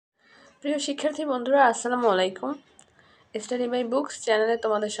প্রিয় শিক্ষার্থী বন্ধুরা, আসসালামু আলাইকুম। স্টাডি বাই বুকস চ্যানেলে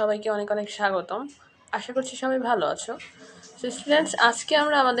তোমাদের সবাইকে অনেক অনেক স্বাগতম। আশা করছি সবাই ভালো আছো। সো স্টুডেন্টস, আজকে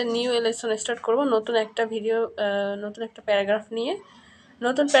আমরা আমাদের নিউ লেসন স্টার্ট করব নতুন একটা নতুন একটা প্যারাগ্রাফ নিয়ে।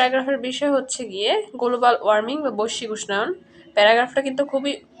 নতুন প্যারাগ্রাফের বিষয় হচ্ছে গিয়ে গ্লোবাল ওয়ার্মিং বা বৈশ্বিক উষ্ণায়ন। প্যারাগ্রাফটা কিন্তু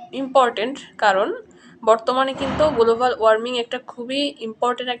খুবই ইম্পর্টেন্ট, কারণ বর্তমানে কিন্তু গ্লোবাল ওয়ার্মিং একটা খুবই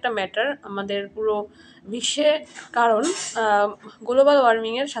ইম্পর্টেন্ট একটা ম্যাটার আমাদের পুরো বিশ্বে। কারণ গ্লোবাল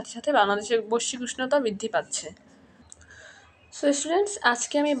ওয়ার্মিংয়ের সাথে সাথে বাংলাদেশের বৈশ্বিক উষ্ণতা বৃদ্ধি পাচ্ছে। সো স্টুডেন্টস,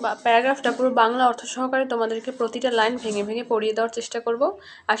 আজকে আমি প্যারাগ্রাফটা পুরো বাংলা অর্থ সহকারে তোমাদেরকে প্রতিটা লাইন ভেঙে ভেঙে পড়িয়ে দেওয়ার চেষ্টা করব।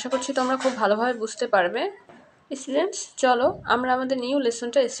 আশা করছি তোমরা খুব ভালোভাবে বুঝতে পারবে। স্টুডেন্টস, চলো আমরা আমাদের নিউ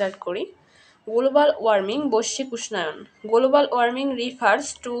লেসনটা স্টার্ট করি। গ্লোবাল ওয়ার্মিং, বৈশ্বিক উষ্ণায়ন। Global warming refers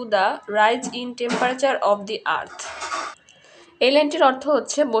to the rise in temperature of the আর্থ। এই লাইনটির অর্থ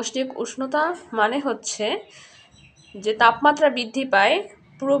হচ্ছে বৈশ্বিক উষ্ণতা মানে হচ্ছে যে তাপমাত্রা বৃদ্ধি পায়,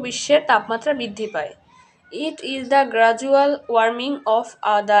 পুরো বিশ্বের তাপমাত্রা বৃদ্ধি পায়। It is the gradual warming of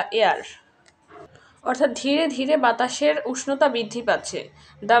the air, অর্থাৎ ধীরে ধীরে বাতাসের উষ্ণতা বৃদ্ধি পাচ্ছে।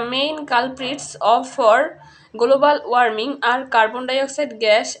 The main culprits of for global warming R carbon dioxide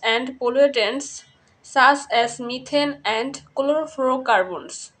gas and pollutants such as methane and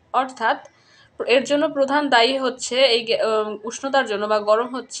ক্লোরোফ্লোরোকার্বনস। অর্থাৎ এর জন্য প্রধান দায়ী হচ্ছে এই উষ্ণতার জন্য বা গরম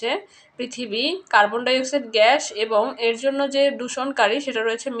হচ্ছে পৃথিবী, কার্বন ডাইঅক্সাইড গ্যাস, এবং এর জন্য যে দূষণকারী সেটা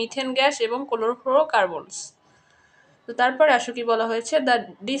রয়েছে মিথেন গ্যাস এবং ক্লোরোফ্লোরোকার্বনস। তো তারপরে আসো কি বলা হয়েছে, the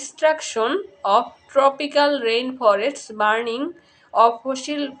destruction of tropical rain forests, burning of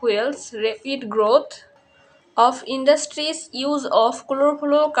fossil fuels, rapid growth of industries, use of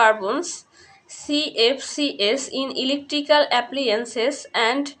chlorofluorocarbons CFCs in electrical appliances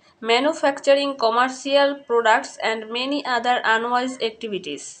and manufacturing commercial products and many other unwise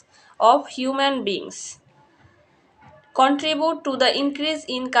activities of human beings contribute to the increase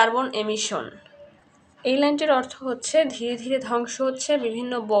in carbon emission. এই লাইনটির অর্থ হচ্ছে ধীরে ধীরে ধ্বংস হচ্ছে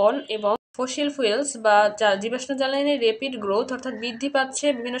বিভিন্ন বন এবং ফসিল ফুয়েলস বা জীবাশ্ম জ্বালানির রেপিড গ্রোথ, অর্থাৎ বৃদ্ধি পাচ্ছে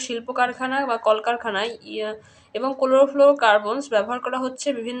বিভিন্ন শিল্প কারখানা বা কলকারখানায়, এবং ক্লোরোফ্লোরোকার্বনস ব্যবহার করা হচ্ছে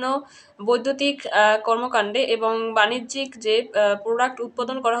বিভিন্ন বৈদ্যুতিক কর্মকাণ্ডে এবং বাণিজ্যিক যে প্রোডাক্ট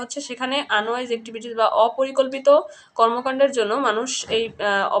উৎপাদন করা হচ্ছে সেখানে আনওয়াইজ অ্যাক্টিভিটিস বা অপরিকল্পিত কর্মকাণ্ডের জন্য মানুষ এই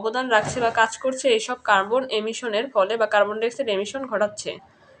অবদান রাখছে বা কাজ করছে, এইসব কার্বন এমিশনের ফলে বা কার্বন ডাইঅক্সাইড এমিশন ঘটাচ্ছে,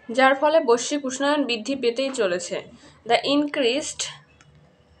 যার ফলে বৈশ্বিক উষ্ণায়ন বৃদ্ধি পেতেই চলেছে। The increased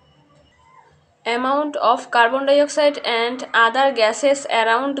amount of carbon dioxide and other gases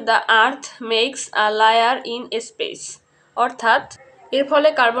around the earth makes a layer in space, অর্থাৎ এর ফলে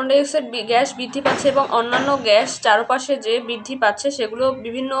কার্বন ডাইঅক্সাইড গ্যাস বৃদ্ধি পাচ্ছে এবং অন্যান্য গ্যাস চারপাশে যে বৃদ্ধি পাচ্ছে সেগুলো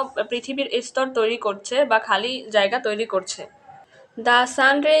বিভিন্ন পৃথিবীর স্তর তৈরি করছে বা খালি জায়গা তৈরি করছে। The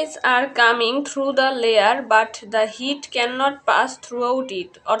sun rays are coming through the layer but the heat cannot pass throughout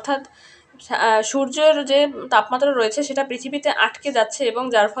it, অর্থাৎ সূর্যের যে তাপমাত্রা রয়েছে সেটা পৃথিবীতে আটকে যাচ্ছে এবং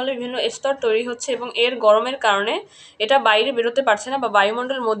যার ফলে বিভিন্ন স্তর তৈরি হচ্ছে এবং এর গরমের কারণে এটা বাইরে বেরোতে পারছে না বা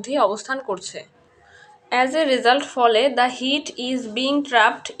বায়ুমণ্ডলের মধ্যেই অবস্থান করছে। As a result, ফলে the heat is being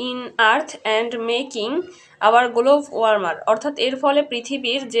trapped in earth and making our globe warmer, অর্থাৎ এর ফলে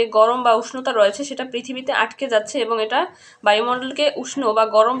পৃথিবীর যে গরম বা উষ্ণতা রয়েছে সেটা পৃথিবীতে আটকে যাচ্ছে এবং এটা বায়ুমণ্ডলকে উষ্ণ বা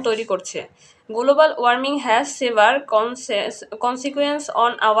গরম তৈরি করছে। Global warming has saver consequence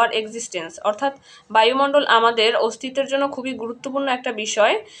on our existence, অর্থাৎ বায়ুমণ্ডল আমাদের অস্তিত্বের জন্য খুবই গুরুত্বপূর্ণ একটা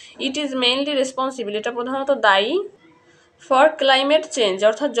বিষয়। ইট ইজ মেইনলি রেসপন্সিবল, এটা প্রধানত দায়ী ফর ক্লাইমেট চেঞ্জ,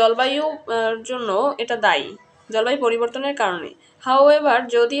 অর্থাৎ জলবায়ু জন্য এটা দায়ী, জলবায়ু পরিবর্তনের কারণে। হাউএভার,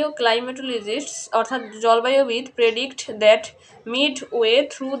 যদিও ক্লাইমেটোলজিস্টস অর্থাৎ জলবায়ুবিদ predict that mid way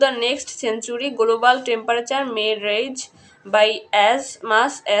through the next century global temperature May raise by as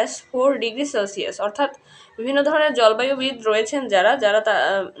much as 4 degree Celsius, অর্থাৎ বিভিন্ন ধরনের জলবায়ুবিদ রয়েছেন যারা যারা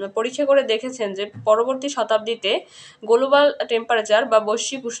পরীক্ষা করে দেখেছেন যে পরবর্তী শতাব্দীতে গ্লোবাল টেম্পারেচার বা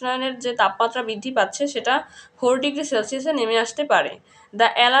বৈশ্বিক উষ্ণায়নের যে তাপমাত্রা বৃদ্ধি পাচ্ছে সেটা 4 ডিগ্রি সেলসিয়াসে নেমে আসতে পারে। The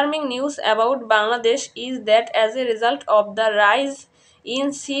alarming news about Bangladesh is that as a result of the rise in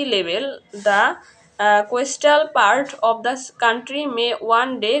sea level the coastal part of the country May one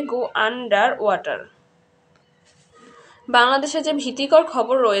day go under water. বাংলাদেশে যে ভীতিকর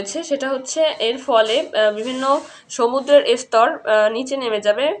খবর রয়েছে সেটা হচ্ছে এর ফলে বিভিন্ন সমুদ্রের স্তর নিচে নেমে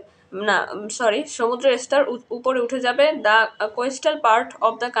যাবে, না সমুদ্রের স্তর উপরে উঠে যাবে। The coastal part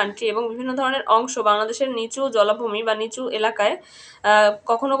of the country, এবং বিভিন্ন ধরনের অংশ বাংলাদেশের নিচু জলাভূমি বা নিচু এলাকায়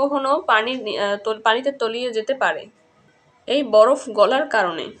কখনো কখনো পানিতে তলিয়ে যেতে পারে এই বরফ গলার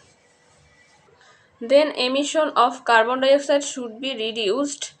কারণে। Then emission of carbon dioxide should be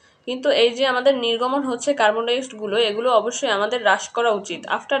reduced কিন্তু এই যে আমাদের নির্গমন হচ্ছে কার্বন ডাইঅক্সাইডগুলো, এগুলো অবশ্যই আমাদের হ্রাস করা উচিত।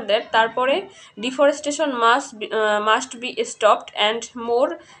 আফটার দ্যাট তারপরে deforestation must be stopped and more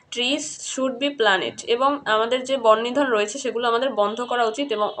trees should be প্ল্যানেড, এবং আমাদের যে বন নিধন রয়েছে সেগুলো আমাদের বন্ধ করা উচিত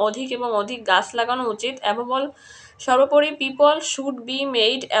এবং অধিক গাছ লাগানো উচিত। অ্যাবভ অল, সর্বোপরি people should be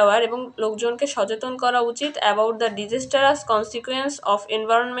made aware, এবং লোকজনকে সচেতন করা উচিত about the disastrous consequence of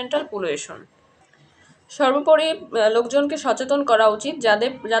environmental pollution. সর্বোপরি লোকজনকে সচেতন করা উচিত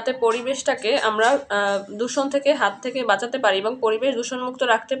যাতে পরিবেশটাকে আমরা দূষণ থেকে হাত থেকে বাঁচাতে পারি এবং পরিবেশ দূষণমুক্ত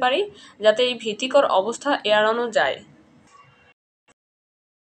রাখতে পারি, যাতে এই ভীতিকর অবস্থা এড়ানো যায়।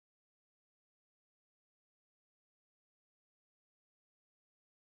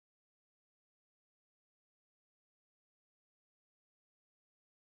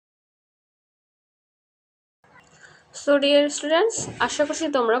 সো ডিয়ার স্টুডেন্টস, আশা করছি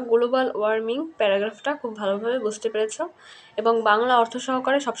তোমরা গ্লোবাল ওয়ার্মিং প্যারাগ্রাফটা খুব ভালোভাবে বুঝতে পেরেছো এবং বাংলা অর্থ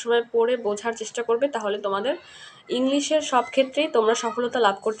সহকারে সবসময় পড়ে বোঝার চেষ্টা করবে, তাহলে তোমাদের ইংলিশের সব ক্ষেত্রেই তোমরা সফলতা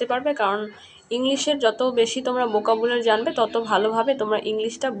লাভ করতে পারবে। কারণ ইংলিশের যত বেশি তোমরা ভোকাবুলারি জানবে তত ভালোভাবে তোমরা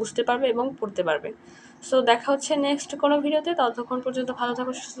ইংলিশটা বুঝতে পারবে এবং পড়তে পারবে। সো দেখা হচ্ছে নেক্সট কোনো ভিডিওতে, ততক্ষণ পর্যন্ত ভালো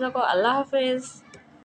থাকো, সুস্থ থাকো, আল্লাহ হাফেজ।